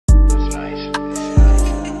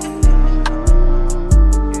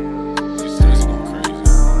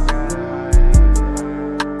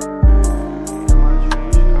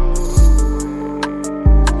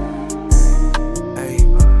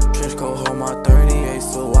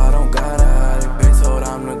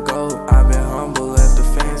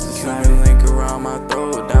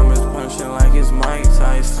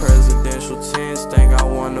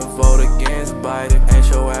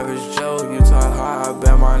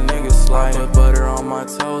on my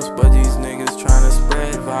toes, but these niggas tryna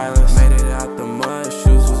spread violence. Made it out the mud,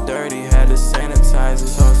 shoes was dirty, had to sanitize it.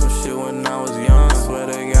 Saw some shit when I was young, swear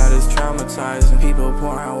to God it's traumatizing. People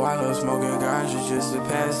pouring water, smoking ganja just to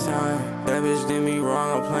pass time. That bitch did me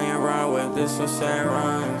wrong, I'm playing around with this some sad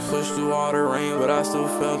rhymes. Pushed through all the rain, but I still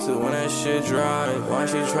felt it when that shit dried. Why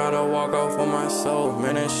she try to walk off on my soul?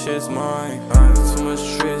 Man, that shit's mine. Too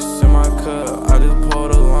much tricks in my cup, I just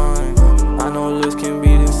pulled a line. I know looks can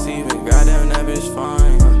be deceiving, goddamn that bitch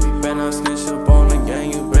fine. Better not snitch up on the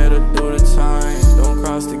gang, you better do the time. Don't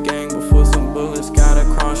cross the gang before some bullets gotta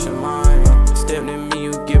cross your mind. Stepped in me,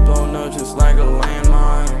 you get blown up just like a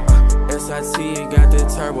landmine. SIT, got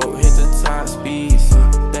that turbo, hit the top speeds.